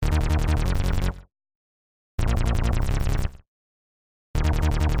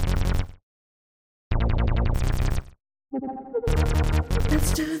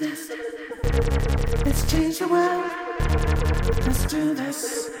Let's do this. Let's change the world. Let's do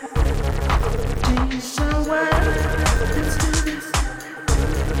this. Change the world. Let's do this.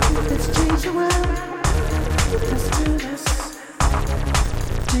 Let's change the world. Let's do this.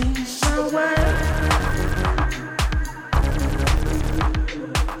 Change the world.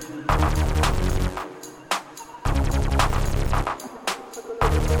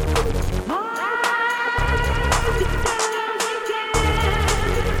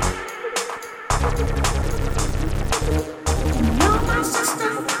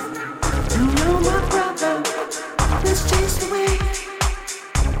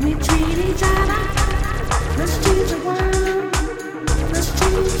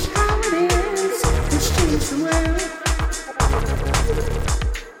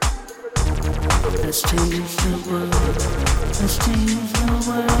 Let's change the world. Let's change the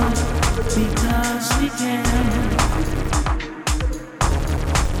world because we can.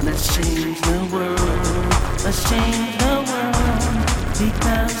 Let's change the world. Let's change the world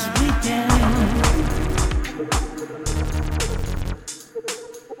because